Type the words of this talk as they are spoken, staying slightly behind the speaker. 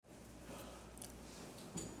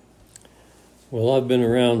Well, I've been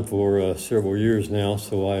around for several years now,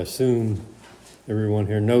 so I assume everyone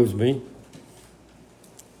here knows me.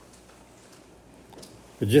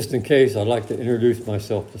 But just in case, I'd like to introduce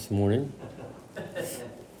myself this morning.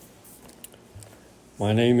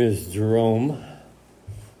 My name is Jerome,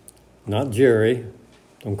 not Jerry.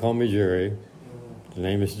 Don't call me Jerry. The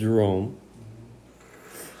name is Jerome.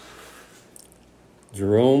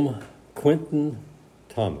 Jerome Quentin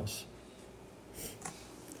Thomas.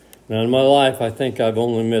 Now, in my life, I think I've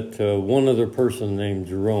only met one other person named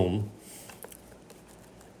Jerome.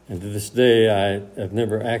 And to this day, I have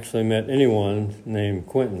never actually met anyone named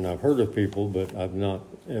Quentin. I've heard of people, but I've not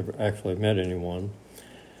ever actually met anyone.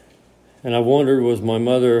 And I wondered, was my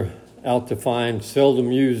mother out to find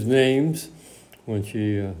seldom used names when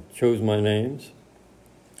she chose my names?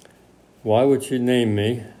 Why would she name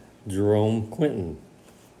me Jerome Quentin?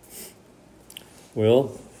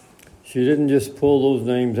 Well, she didn't just pull those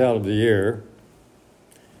names out of the air.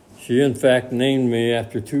 She, in fact, named me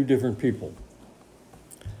after two different people.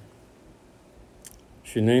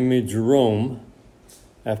 She named me Jerome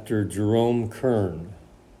after Jerome Kern.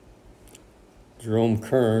 Jerome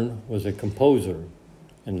Kern was a composer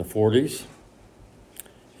in the 40s.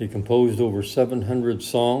 He composed over 700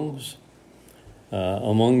 songs,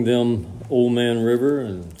 among them Old Man River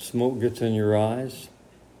and Smoke Gets in Your Eyes.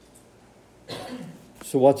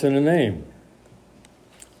 So what's in a name?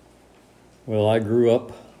 Well, I grew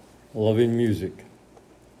up loving music,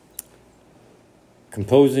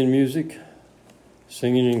 composing music,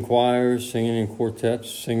 singing in choirs, singing in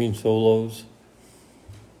quartets, singing solos.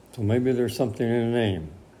 So maybe there's something in a name.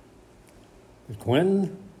 But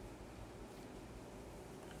Quentin?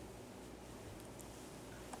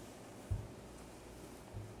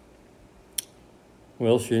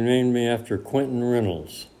 Well, she named me after Quentin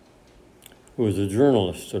Reynolds, who was a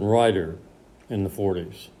journalist and writer in the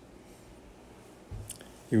 40s.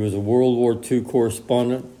 He was a World War II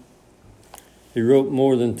correspondent. He wrote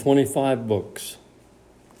more than 25 books.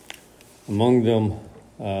 Among them,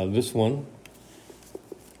 this one,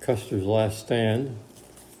 Custer's Last Stand,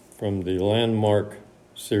 from the Landmark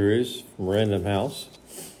series from Random House.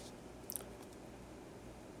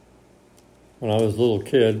 When I was a little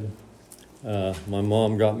kid, my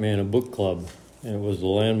mom got me in a book club, and it was the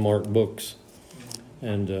Landmark books.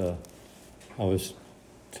 And I was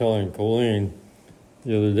telling Colleen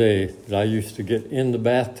the other day that I used to get in the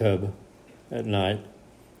bathtub at night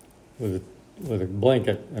with a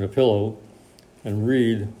blanket and a pillow and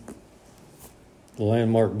read the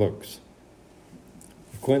Landmark books.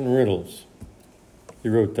 Quentin Reynolds, he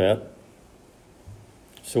wrote that.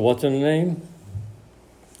 So what's in the name?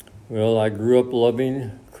 Well, I grew up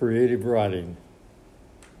loving creative writing.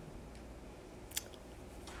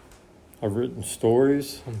 I've written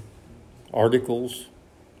stories, articles,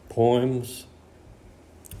 poems,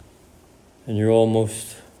 and you're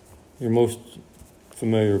most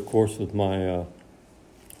familiar, of course, with my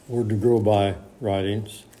Word to Grow By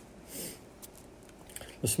writings.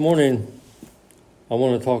 This morning, I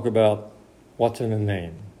want to talk about what's in a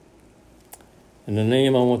name. And the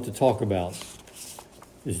name I want to talk about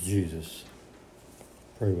is Jesus.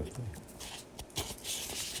 Pray with me.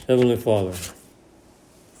 Heavenly Father,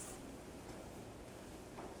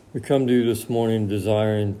 we come to you this morning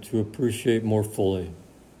desiring to appreciate more fully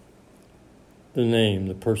the name,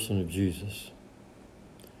 the person of Jesus.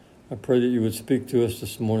 I pray that you would speak to us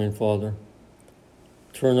this morning, Father.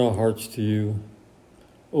 Turn our hearts to you.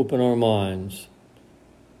 Open our minds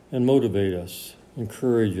and motivate us,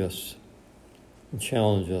 encourage us, and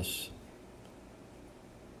challenge us.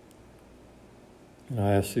 And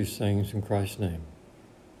I ask these things in Christ's name.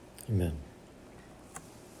 Amen.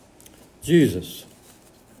 Jesus.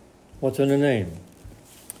 What's in a name?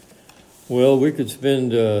 Well, we could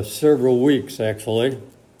spend several weeks, actually,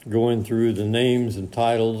 going through the names and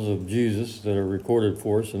titles of Jesus that are recorded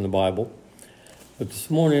for us in the Bible. But this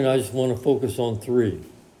morning, I just want to focus on three.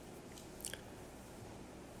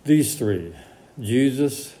 These three.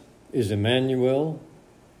 Jesus is Emmanuel.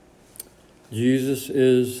 Jesus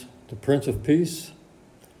is the Prince of Peace.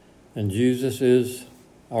 And Jesus is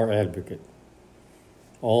our advocate.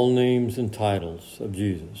 All names and titles of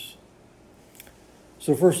Jesus.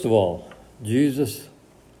 So first of all, Jesus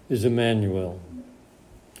is Emmanuel.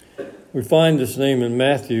 We find this name in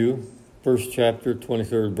Matthew, 1st chapter,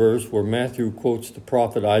 23rd verse, where Matthew quotes the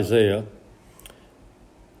prophet Isaiah.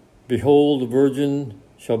 Behold, the virgin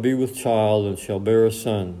shall be with child and shall bear a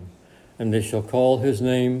son, and they shall call his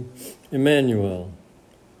name Emmanuel,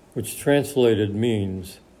 which translated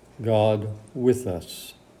means God with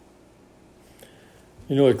us.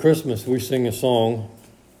 You know, at Christmas we sing a song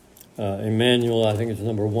Emmanuel, I think it's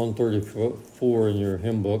number 134 in your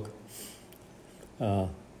hymn book. And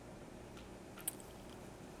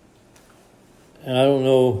I don't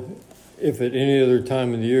know if at any other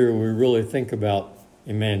time of the year we really think about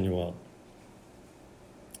Emmanuel.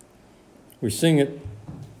 We sing it,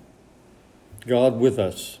 God with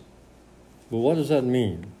us. But what does that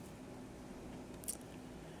mean?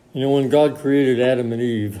 You know, when God created Adam and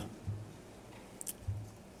Eve,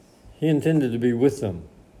 He intended to be with them.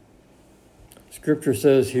 Scripture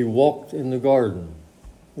says He walked in the garden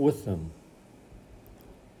with them.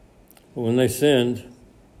 But when they sinned,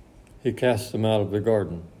 He cast them out of the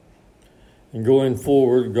garden. And going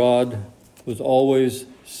forward, God was always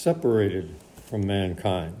separated from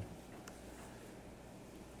mankind.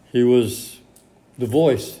 He was the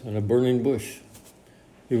voice in a burning bush.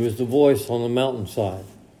 He was the voice on the mountainside.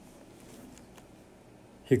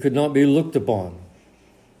 He could not be looked upon.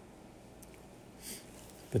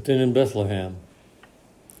 But then in Bethlehem,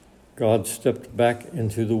 God stepped back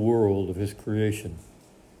into the world of His creation.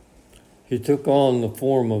 He took on the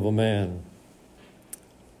form of a man,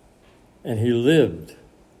 and He lived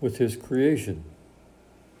with His creation.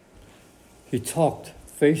 He talked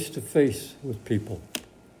face to face with people.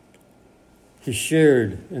 He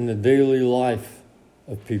shared in the daily life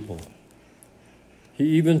of people. He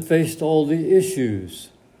even faced all the issues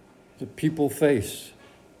that people face: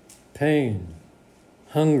 pain,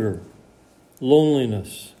 hunger,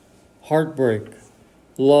 loneliness, heartbreak,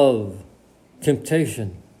 love,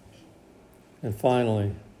 temptation, and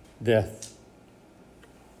finally, death.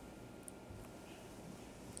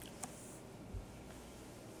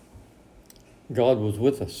 God was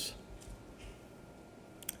with us.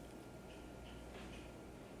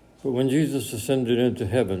 But when Jesus ascended into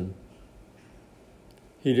heaven,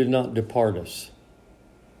 He did not depart us.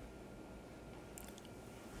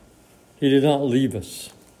 He did not leave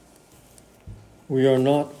us. We are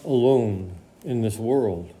not alone in this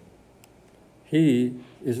world. He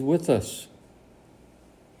is with us.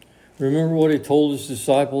 Remember what He told His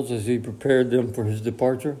disciples as He prepared them for His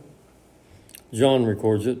departure? John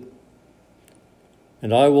records it.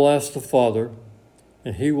 And I will ask the Father,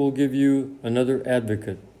 and He will give you another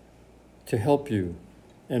advocate to help you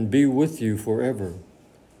and be with you forever,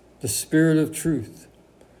 the Spirit of truth.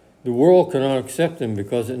 The world cannot accept Him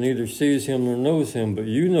because it neither sees Him nor knows Him, but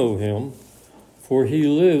you know Him, for He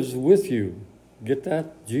lives with you. Get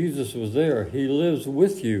that? Jesus was there. He lives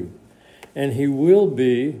with you, and He will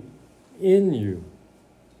be in you.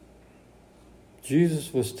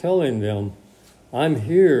 Jesus was telling them, I'm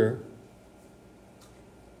here,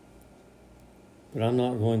 but I'm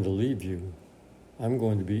not going to leave you. I'm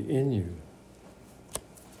going to be in you.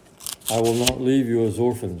 I will not leave you as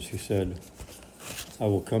orphans, He said. I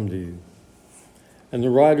will come to you. And the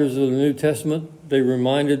writers of the New Testament, they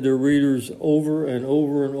reminded their readers over and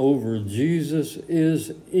over and over, Jesus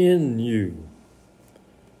is in you.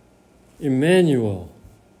 Emmanuel,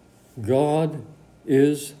 God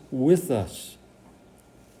is with us.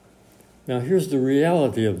 Now here's the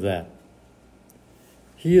reality of that.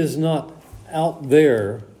 He is not out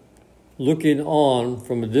there looking on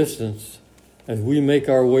from a distance as we make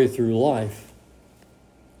our way through life.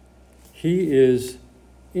 He is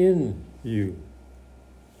in you.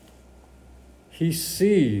 He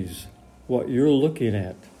sees what you're looking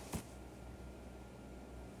at.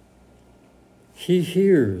 He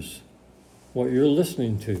hears what you're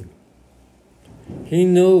listening to. He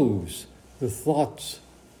knows the thoughts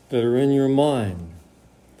that are in your mind.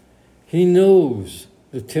 He knows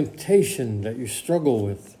the temptation that you struggle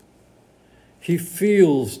with. He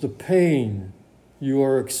feels the pain you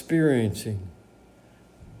are experiencing.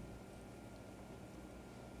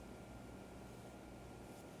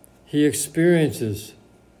 He experiences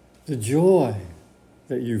the joy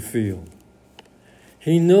that you feel.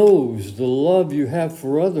 He knows the love you have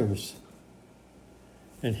for others.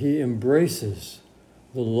 And He embraces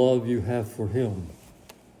the love you have for Him.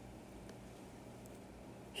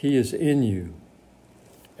 He is in you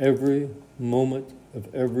every moment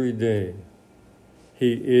of every day.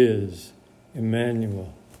 He is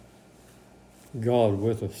Emmanuel, God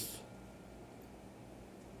with us.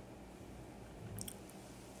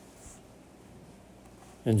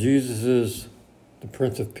 And Jesus is the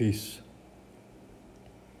Prince of Peace.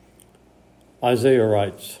 Isaiah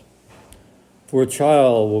writes, For a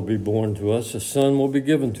child will be born to us, a son will be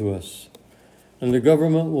given to us, and the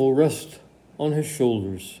government will rest on His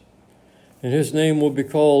shoulders. And His name will be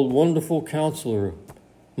called Wonderful Counselor,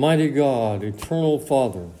 Mighty God, Eternal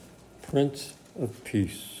Father, Prince of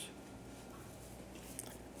Peace.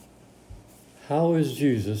 How is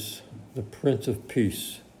Jesus the Prince of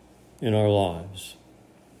Peace in our lives?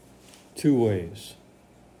 two ways.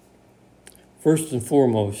 First and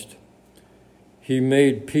foremost, he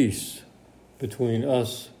made peace between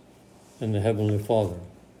us and the Heavenly Father.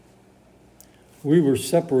 We were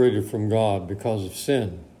separated from God because of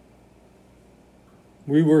sin.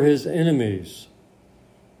 We were his enemies.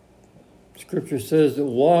 Scripture says that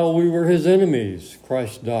while we were his enemies,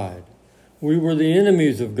 Christ died. We were the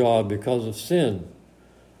enemies of God because of sin.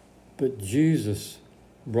 But Jesus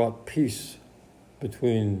brought peace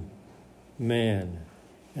between man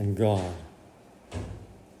and God.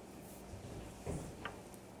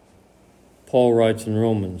 Paul writes in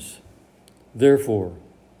Romans, "Therefore,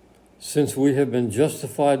 since we have been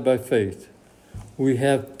justified by faith, we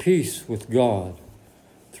have peace with God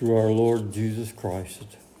through our Lord Jesus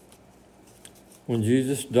Christ." When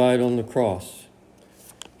Jesus died on the cross,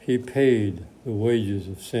 he paid the wages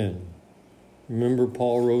of sin. Remember,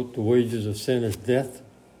 Paul wrote, the wages of sin is death.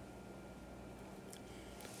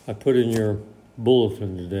 I put in your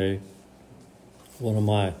bulletin today one of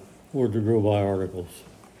my Word to Grow By articles.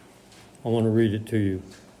 I want to read it to you.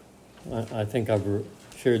 I think I've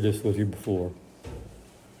shared this with you before.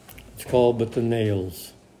 It's called But the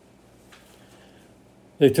Nails.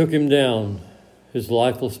 They took him down, his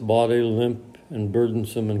lifeless body limp and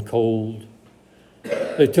burdensome and cold.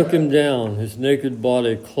 They took him down, his naked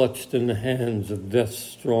body clutched in the hands of death's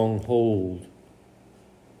strong hold.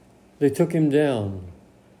 They took him down,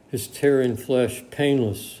 his tearing flesh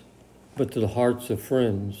painless, but to the hearts of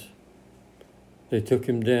friends. They took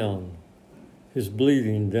him down, his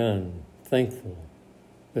bleeding done, thankful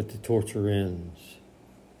that the torture ends.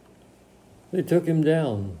 They took him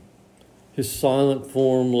down, his silent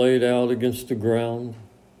form laid out against the ground.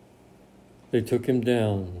 They took him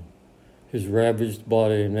down, his ravaged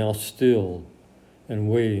body now still and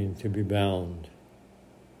waiting to be bound.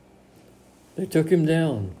 They took him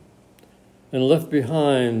down and left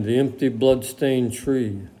behind the empty blood-stained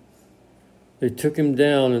tree. They took him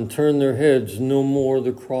down and turned their heads no more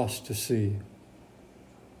the cross to see.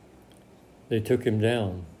 They took him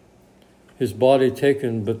down, his body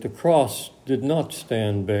taken, but the cross did not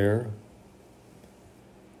stand bare.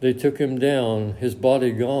 They took him down, his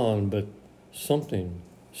body gone, but something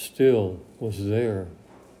still was there.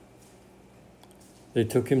 They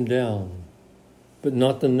took him down, but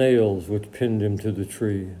not the nails which pinned him to the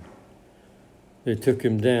tree. They took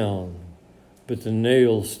him down, but the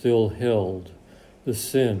nails still held the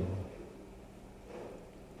sin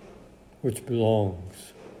which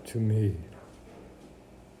belongs to me.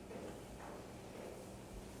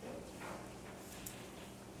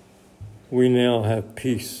 We now have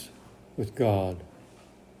peace with God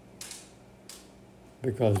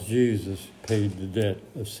because Jesus paid the debt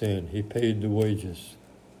of sin. He paid the wages.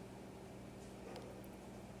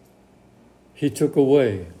 He took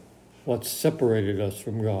away what separated us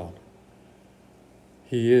from God.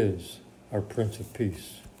 He is our Prince of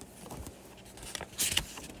Peace.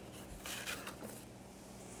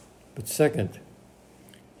 But second,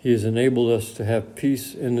 he has enabled us to have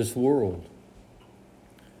peace in this world.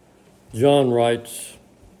 John writes,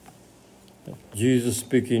 Jesus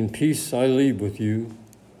speaking, "Peace I leave with you,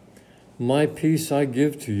 my peace I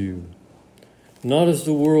give to you. Not as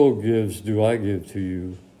the world gives do I give to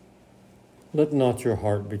you. Let not your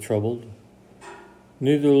heart be troubled,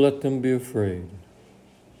 neither let them be afraid."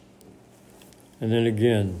 And then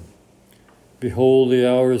again, "Behold, the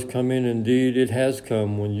hour is coming, indeed it has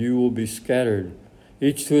come, when you will be scattered,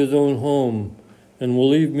 each to his own home, and will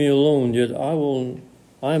leave me alone, yet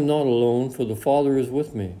I am not alone, for the Father is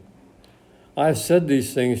with me. I have said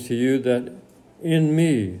these things to you, that in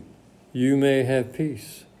me you may have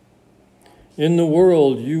peace. In the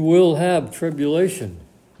world you will have tribulation,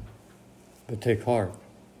 but take heart.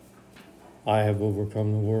 I have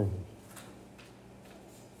overcome the world."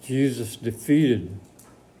 Jesus defeated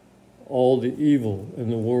all the evil in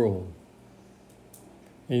the world.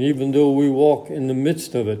 And even though we walk in the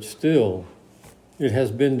midst of it still, it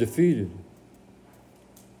has been defeated.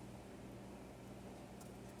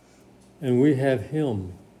 And we have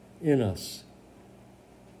him in us,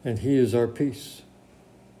 and he is our peace.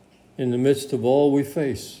 In the midst of all we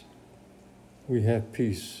face, we have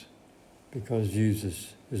peace because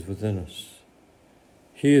Jesus is within us.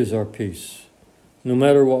 He is our peace. No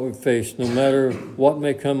matter what we face, no matter what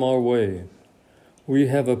may come our way, we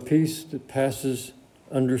have a peace that passes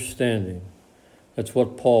understanding. That's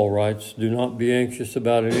what Paul writes. "Do not be anxious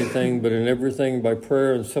about anything, but in everything by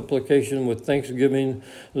prayer and supplication with thanksgiving,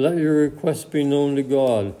 let your requests be known to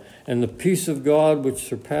God. And the peace of God, which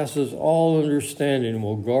surpasses all understanding,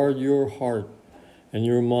 will guard your heart and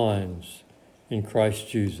your minds in Christ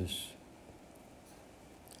Jesus."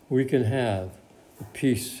 We can have the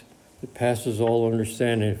peace that passes all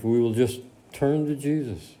understanding, if we will just turn to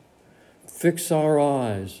Jesus, fix our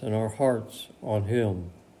eyes and our hearts on Him,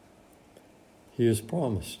 He has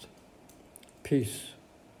promised peace.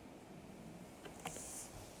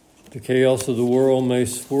 The chaos of the world may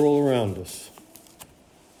swirl around us,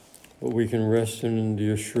 but we can rest in the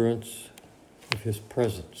assurance of His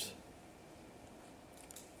presence.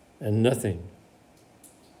 And nothing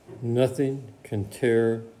can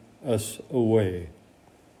tear us away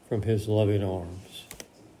from His loving arms.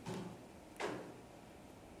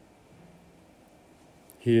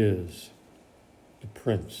 He is the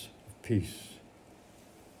Prince of Peace.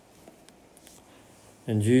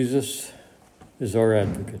 And Jesus is our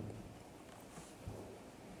advocate.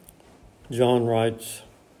 John writes,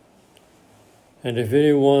 "And if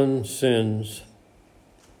anyone sins,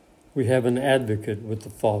 we have an advocate with the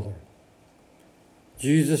Father,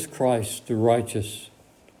 Jesus Christ the righteous.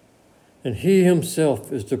 And He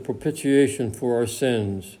Himself is the propitiation for our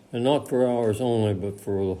sins, and not for ours only, but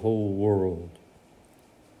for the whole world."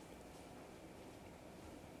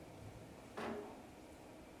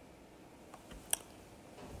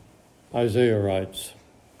 Isaiah writes,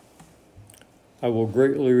 "I will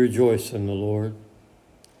greatly rejoice in the Lord.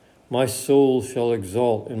 My soul shall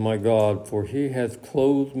exult in my God, for He hath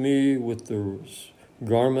clothed me with the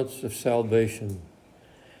garments of salvation.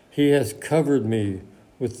 He has covered me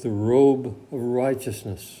with the robe of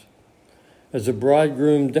righteousness. As a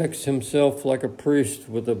bridegroom decks himself like a priest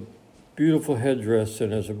with a beautiful headdress,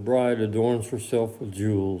 and as a bride adorns herself with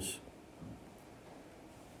jewels."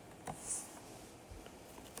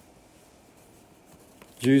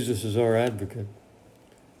 Jesus is our advocate.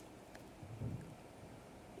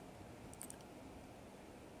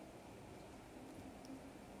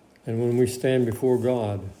 And when we stand before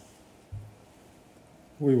God,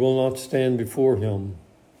 we will not stand before Him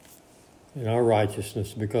in our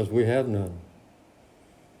righteousness, because we have none.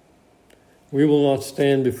 We will not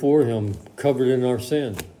stand before Him covered in our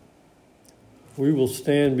sin. We will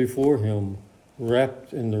stand before Him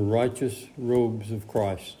wrapped in the righteous robes of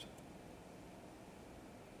Christ.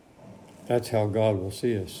 That's how God will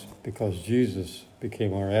see us, because Jesus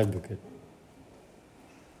became our advocate.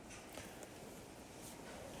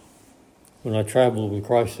 When I traveled with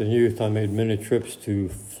Christ in Youth, I made many trips to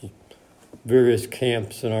various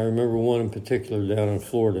camps, and I remember one in particular down in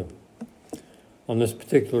Florida. On this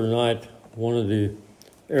particular night, one of the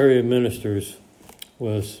area ministers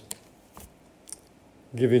was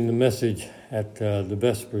giving the message at the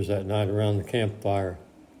Vespers that night around the campfire.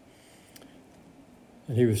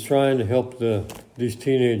 And he was trying to help these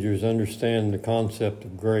teenagers understand the concept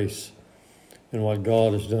of grace and what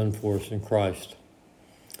God has done for us in Christ.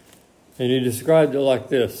 And he described it like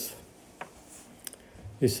this.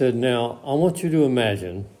 He said, "Now, I want you to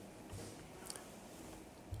imagine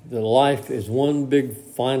that life is one big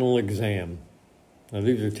final exam." Now,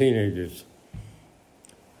 these are teenagers.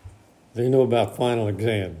 They know about final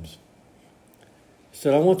exams. He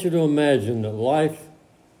said, "I want you to imagine that life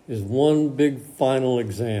is one big final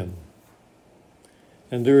exam,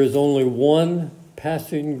 and there is only one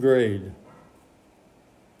passing grade,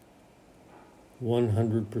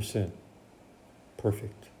 100%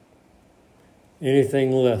 perfect.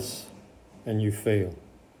 Anything less and you fail.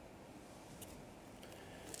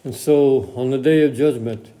 And so on the day of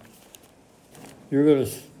judgment, you're going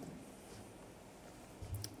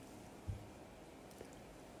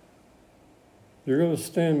to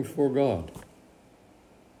stand before God.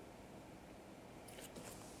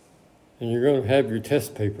 And you're going to have your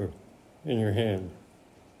test paper in your hand.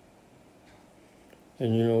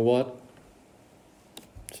 And you know what?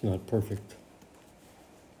 It's not perfect.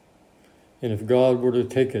 And if God were to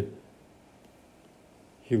take it,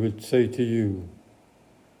 He would say to you,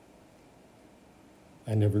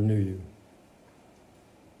 "I never knew you."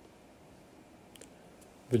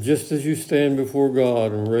 But just as you stand before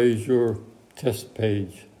God and raise your test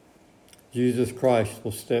page, Jesus Christ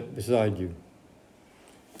will step beside you.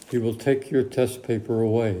 He will take your test paper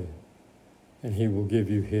away, and He will give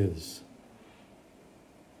you His.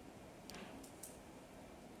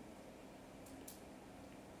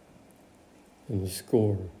 And the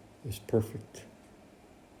score is perfect.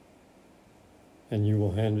 And you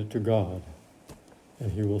will hand it to God,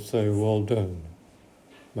 and He will say, "Well done,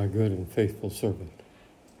 my good and faithful servant.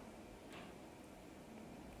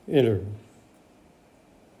 Enter."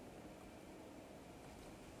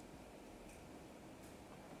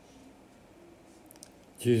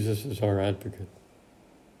 Jesus is our advocate.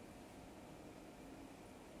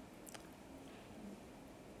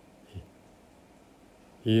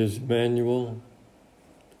 He is Emmanuel.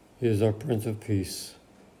 He is our Prince of Peace,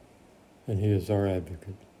 and He is our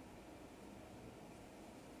advocate.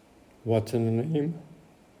 What's in the name?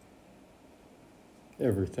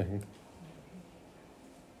 Everything.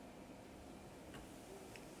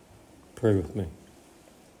 Pray with me.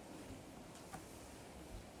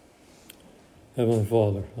 Heavenly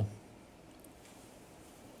Father,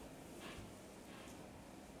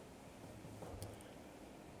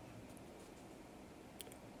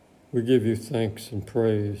 we give you thanks and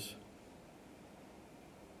praise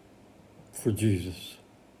for Jesus.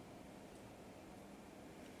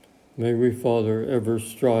 May we, Father, ever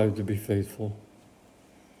strive to be faithful.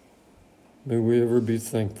 May we ever be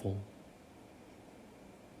thankful.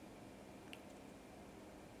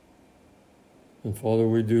 And Father,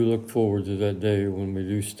 we do look forward to that day when we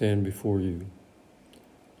do stand before you,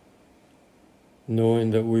 knowing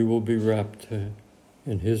that we will be wrapped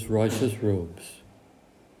in his righteous robes,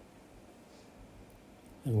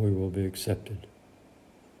 and we will be accepted.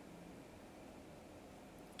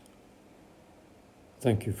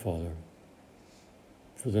 Thank you, Father,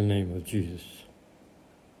 for the name of Jesus.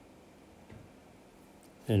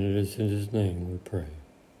 And it is in his name we pray.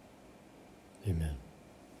 Amen.